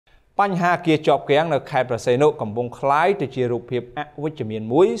បញ្ហាគាជាប់គាំងនៅខេត្តប្រសេនុកំពុងคล้ายទៅជារូបភាពអវិជ្ជមាន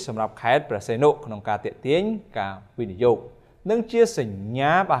មួយសម្រាប់ខេត្តប្រសេនុក្នុងការទាក់ទាញការវិនិយោគនិងជាសញ្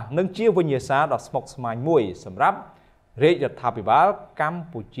ញានិងជាវិញ្ញាសាដ៏ស្មុគស្មាញមួយសម្រាប់រាជរដ្ឋាភិបាលកម្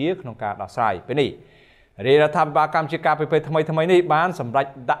ពុជាក្នុងការដោះស្រាយពេលនេះរាជរដ្ឋាភិបាលកម្ពុជាការពីពេលថ្មីនេះបានសម្រេច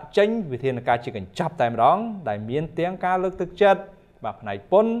ដាក់ចេញវិធានការជាកញ្ចប់តែម្ដងដែលមានទាំងការលើកទឹកចិត្តផ្នែក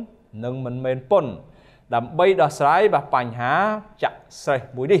ពន្ធនិងមិនមែនពន្ធដើម្បីដោះស្រាយបញ្ហាចាក់ស្រេះ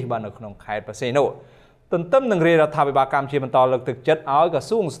មួយនេះនៅក្នុងខេត្តប្រសេនុទន្ទឹមនឹងរាជរដ្ឋាភិបាលកម្ពុជាបន្តលើកទឹកចិត្តឲ្យក្រ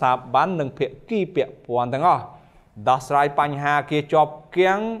សួងស្ថាប័ននិងភាគីពាក់ព័ន្ធទាំងអស់ដោះស្រាយបញ្ហាគាជាប់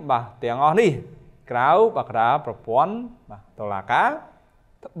គាំងទាំងអស់នេះក្រៅប្រព័ន្ធតុលាការ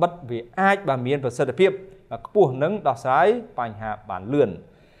បិទវាអាចមានប្រសិទ្ធភាពខ្ពស់នឹងដោះស្រាយបញ្ហាបានលឿន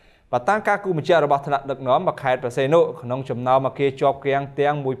តាមការគូបញ្ជាក់របស់ថ្នាក់ដឹកនាំខេត្តប្រសេនុក្នុងចំណោមអគារជាប់គាំង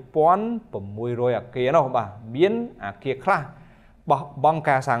ទាំង 1600 អគារនោះមានអគារខ្លះបោះបង់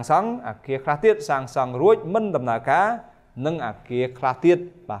ការសាងសង់អគារខ្លះទៀតសាងសង់រួចមិនដំណើរការនិងអគារខ្លះទៀត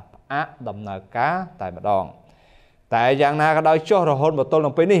ផ្អាកដំណើរការតែម្ដងតែយ៉ាងណាក៏ដោយចុះរហូតមកទល់នឹ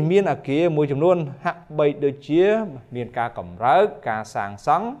ងពេលនេះមានអគារមួយចំនួនហាក់បីដូចជាមានការកម្រើកការសាងស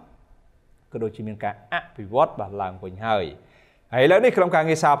ង់ក៏ដូចជាមានការអភិវឌ្ឍឡើងវិញហើយឥឡូវនេះក្រុមការ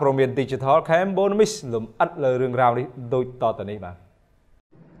ងារសារព័ត៌មាន Digital Cambonomist លំអិតលើរឿងរ៉ាវនេះដូចតទៅនេះបាទ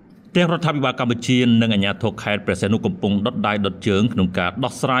ទាំងរដ្ឋាភិបាលកម្ពុជានិងអាជ្ញាធរខេត្តព្រះសីហនុកំពុងដុតដៃដុតជើងក្នុងការ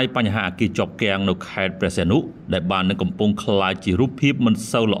ដោះស្រាយបញ្ហាអគារជាប់គាំងនៅខេត្តព្រះសីហនុដែលបាននឹងកំពុងคล้ายជារូបភាពមិន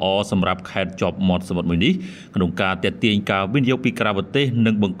សូវល្អសម្រាប់ខេត្តជាប់មាត់សមុទ្រមួយនេះក្នុងការទាក់ទាញការវិនិយោគពីក្រៅប្រទេស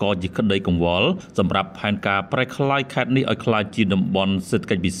និងបង្កជាក្តីកង្វល់សម្រាប់ផែនការប្រែក្លាយខេត្តនេះឲ្យក្លាយជាតំបន់សេដ្ឋ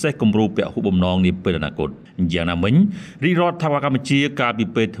កិច្ចពិសេសគំរូពហុបំណងនាពេលអនាគតយ៉ាងណាមិញរាជរដ្ឋាភិបាលកម្ពុជាកាលពី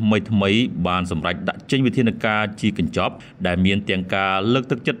ពេលថ្មីបានសម្រេចដាក់ចេញវិធានការជាកញ្ចប់ដែលមានទាំងការលើក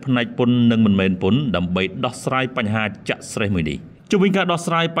ទឹកចិត្តផ្នែកពន្ធនិងមិនមែនពន្ធដើម្បីដោះស្រាយបញ្ហាចាក់ស្រេះមួយនេះជុំវិញការដោះ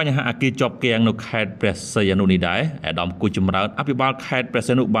ស្រាយបញ្ហាអគារជាប់គាំងនៅខេត្តព្រះសីហនុនេះដែរអាដាមគូចម្រើនអភិបាលខេត្តព្រះ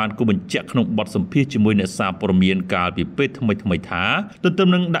សីហនុបានគូបញ្ជាក់ក្នុងបទសម្ភាសន៍ជាមួយអ្នកសារព័ត៌មានកាលពីពេលថ្មីថាទន្ទឹម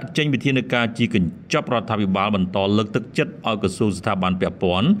នឹងដាក់ចេញវិធានការជាកញ្ចប់រដ្ឋាភិបាលបន្តលើកទឹកចិត្តឲ្យក្រសួងស្ថាប័នពាក់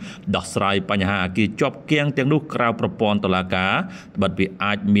ព័ន្ធដោះស្រាយបញ្ហាអគារជាប់គាំងទាំងនោះក្រៅប្រព័ន្ធតុលាការបិទវា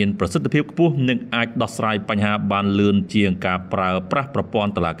អាចមានប្រសិទ្ធភាពខ្ពស់និងអាចដោះស្រាយបញ្ហាបានលឿនជាងការប្រើប្រាស់ប្រព័ន្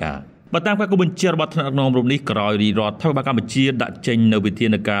ធតុលាការតាមការគូបញ្ជារបស់ថ្នាក់ដឹកនាំរូបនេះក្រោយរាជរដ្ឋាភិបាលកម្ពុជាដាក់ចេញនៅវិធា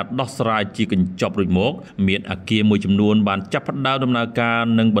នការដោះស្រាយជាកញ្ចប់រួចមកមានអគារមួយចំនួនបានចាប់ផ្ដើមដំណើរការ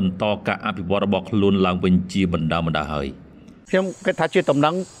និងបន្តការអភិវឌ្ឍរបស់ខ្លួនឡើងវិញជាបណ្ដើរហើយខ្ញុំគិតថាជាតំណែ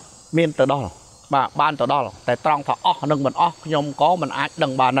ងមានទៅដល់បានទៅដល់តែត្រង់ថាអស់និងមិនអស់ខ្ញុំក៏មិនអាចដឹ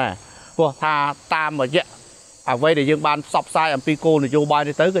ងបានដែរព្រោះថាតាមរយៈអ្វីដែលយើងបានផ្សព្វផ្សាយអំពីគោលនយោបាយ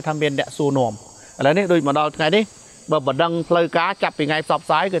នេះទៅគឺថាមានអ្នកសួរនាំឥឡូវនេះដូចមកដល់ថ្ងៃនេះបើបណ្ដឹងផ្លូវការចាប់ពីថ្ងៃផ្សព្វផ្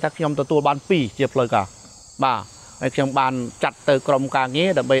សាយគឺថាខ្ញុំទទួលបាន2ជាផ្លូវការហើយខ្ញុំបានចាត់ទៅក្រុមការងារ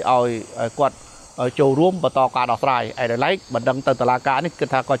ដើម្បីឲ្យគាត់ចូលរួមបន្តការដោះស្រាយឯដែលឡែកបណ្ដឹងទៅតុលាការនេះគឺ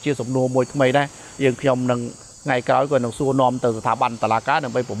ថាក៏ជាសំណួរមួយថ្មីដែរយើងខ្ញុំនឹងថ្ងៃក្រោយក៏នឹងសួរនាំទៅស្ថាប័នតុលាការដើ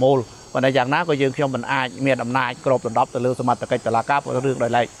ម្បីប្រមូលប៉ុន្តែយ៉ាងណាក៏យើងខ្ញុំមិនអាចមានអំណាចគ្របដណ្ដប់ទៅលើសមត្ថកិច្ចតុលាការព្រោះរឿងដោ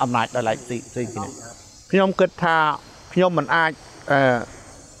យឡែកអំណាចដោយឡែកផ្សេងគ្នាខ្ញុំគិតថាខ្ញុំមិនអាច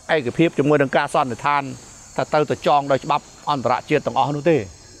ឯកភាពជាមួយនឹងការសន្និដ្ឋានថាទៅចងដោយច្បាប់អន្តរជាតិទាំងអស់នោះទេ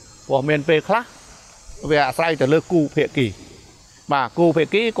ព្រោះមានពេលខ្លះវាអាស្រ័យទៅលើគូភាគីគូភា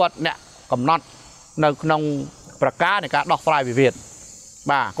គីគាត់អ្នកកំណត់នៅក្នុងប្រការនៃការដោះស្រាយវិវាទ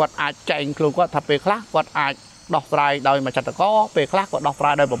គាត់អាចចែងខ្លួនគាត់ថាពេលខ្លះគាត់អាចដោះស្រាយដោយមជ្ឈត្តករពេលខ្លះគាត់ដោះស្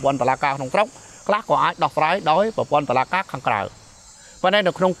រាយដោយប្រព័ន្ធតុលាការក្នុងស្រុកខ្លះក៏អាចដោះស្រាយដោយប្រព័ន្ធតុលាការខាងក្រៅប៉ុន្តែ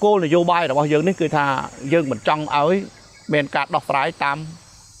នៅក្នុងគោលនយោបាយរបស់យើងនេះគឺថាយើងមិនចង់ឲ្យមានការដោះស្រាយតាម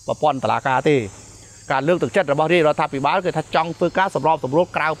ប្រព័ន្ធតុលាការទេការលើកទឹកចិត្តរបស់រាជរដ្ឋាភិបាលគឺថាចង់ធ្វើការសម្របសម្រួល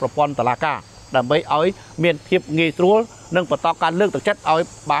ក្រៅប្រព័ន្ធតុលាការដើម្បីឲ្យមានភាពងាយស្រួលនិងបន្តការលើកទឹកចិត្តឲ្យ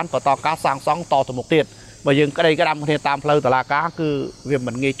បានបន្តការសាងសង់តទៅមុខទៀតបើយើងក្តីក្តាំគ្នាតាមផ្លូវតុលាការគឺវា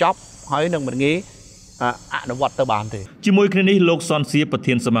មិនងាយចប់ហើយនឹងមិនងាយអនុវត្តទៅបានទេជាមួយគ្នានេះលោកសនសៀប្រ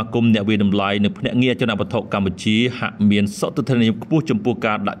ធានសមាគមអ្នកវិតម្លៃនិងភ្នាក់ងារអចលនវត្ថុកម្ពុជាហាក់មានសន្តិភាពខ្ពស់ចំពោះ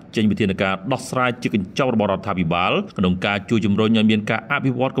ការដាក់ចេញវិធានការដោះស្រាយជាកញ្ចប់របស់រដ្ឋាភិបាលក្នុងការជួយជំរុញឲ្យមានការអ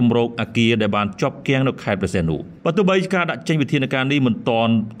ភិវឌ្ឍគម្រោងអគារដែលបានជាប់គាំងនៅខេត្តព្រះសីហនុបើទោះបីការដាក់ចេញវិធានការនេះមិនទា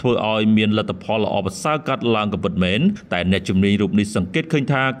ន់ធ្វើឲ្យមានលទ្ធផលល្អប្រសើរកាត់ឡើងក៏ពិតមែនតែអ្នកជំនាញរូបនេះសង្កេតឃើញ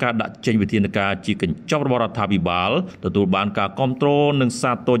ថាការដាក់ចេញវិធានការជាកញ្ចប់របស់រដ្ឋាភិបាលទទួលបានការគ្រប់គ្រងនិង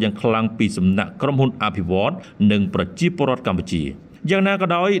សាទរយ៉ាងខ្លាំងពីសំណាក់ក្រុមហ៊ុនអភិវឌ្ឍនិងប្រជាពលរដ្ឋកម្ពុជាយ៉ាងណាក៏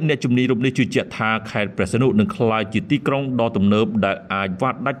ដោយអ្នកជំនាញរូបនេះជឿជាក់ថាខេត្តព្រះសីហនុនឹងក្លាយជាទីក្រុងដ៏ទំនើបដែលអាចវា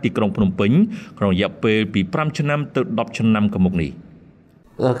ស់ដាច់ទីក្រុងភ្នំពេញក្នុងរយៈពេលពី5ឆ្នាំទៅ10ឆ្នាំខាងមុខនេះ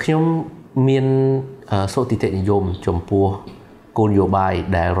ខ្ញុំមានសុតិតិនិយមចំពោះគោលនយោបាយ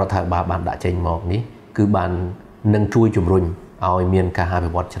ដែលរដ្ឋាភិបាលបានដាក់ចេញមកនេះគឺបាននឹងជួយជំរុញ ឲ្យមានការអ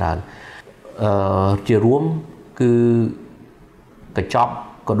ភិវឌ្ឍច្រើនជារួមគឺកញ្ចប់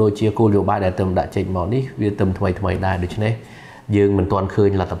ក៏ដូចជាគោលនយោបាយដែលទៅដាក់ចេញមកនេះវាទៅថ្មីដែរដូច្នេះយើងមិនទាន់ឃើញ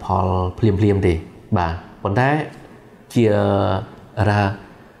លទ្ធផលភ្លាមទេបាទប៉ុន្តែជា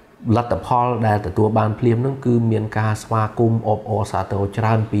លទ្ធផលដែលទទួលបានភ្លាមហ្នឹងគឺមានការស្វាគមន៍អបអរសាទរច្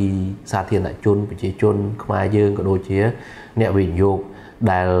រើនពីសាធារណជនប្រជាជនខ្មែរយើងក៏ដូចជាអ្នកវិនិយោគ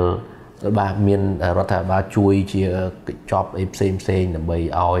ដែលបាទមានរដ្ឋាភិបាលជួយជាកញ្ចប់អីផ្សេងដើម្បី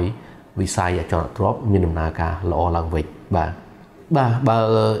ឲ្យវិស័យអចលនទ្រព្យមានដំណើរការល្អឡើងវិញបាទបើ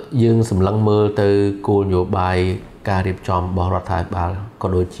យើងសម្លឹងមើលទៅគោលនយោបាយការរៀបចំរបស់រដ្ឋាភិបាលក៏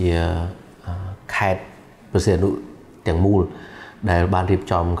ដូចជាខេត្តព្រះសីហនុទាំងមូលដែលបានរៀប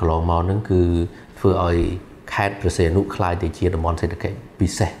ចំកន្លងមកហ្នឹងគឺធ្វើឲ្យខេត្តព្រះសីហនុក្លាយទៅជាតំបន់សេដ្ឋកិច្ចពិ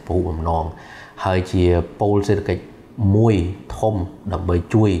សេសពហុបំណងហើយជាពូលសេដ្ឋកិច្ចមួយធំដើម្បី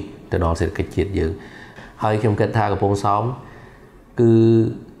ជួយទៅដល់សេដ្ឋកិច្ចជាតិយើងហើយខ្ញុំគិតថាកំពង់សោមគឺ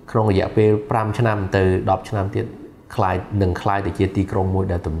ក្នុងរយៈពេល5ឆ្នាំទៅ10ឆ្នាំទៀតក្លាយទៅជាទីក្រុងមួយ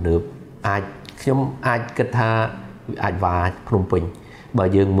ដែលទំនើបខ្ញុំអាចគិតថាអាចវាយភ្នំពេញបើ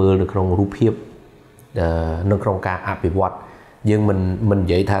យើងមើលនៅក្នុងរូបភាពនៅក្នុងការអភិវឌ្ឍយើងមិននិ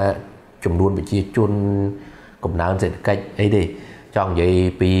យាយថាចំនួនប្រជាជនកំណើនសេដ្ឋកិច្ចអីទេចង់និយាយ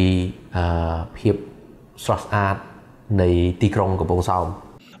ពីភាពស្រស់ស្អាតនៃទីក្រុងកំពង់សោម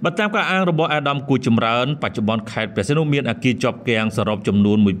បើតាមការអាងរបស់អាដាមគូចម្រើនបច្ចុប្បន្នខេត្តព្រះសីហនុមានអគារជាប់គាំងសរុបចំ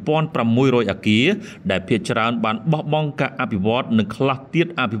នួន 1,600 អគារដែលភាគច្រើនបានបោះបង់ការអភិវឌ្ឍនិងខ្លះទៀត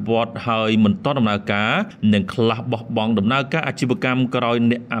អភិវឌ្ឍហើយមិនទាន់ដំណើរការនិងខ្លះបោះបង់ដំណើរការអាជីវកម្មក្រោយ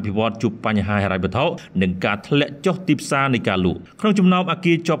អ្នកអភិវឌ្ឍជួបបញ្ហាហិរញ្ញវត្ថុនិងការធ្លាក់ចុះទីផ្សារនៃការលក់ក្នុងចំណោមអ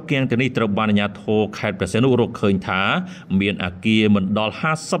គារជាប់គាំងទាំងនេះត្រូវបានអាជ្ញាធរខេត្តព្រះសីហនុរកឃើញថាមានអគារមិនដល់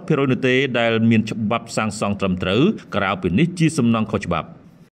 50% នោះទេដែលមានច្បាប់សាងសង់ត្រឹមត្រូវក្រៅពីនេះជាសំណង់ខុសច្បាប់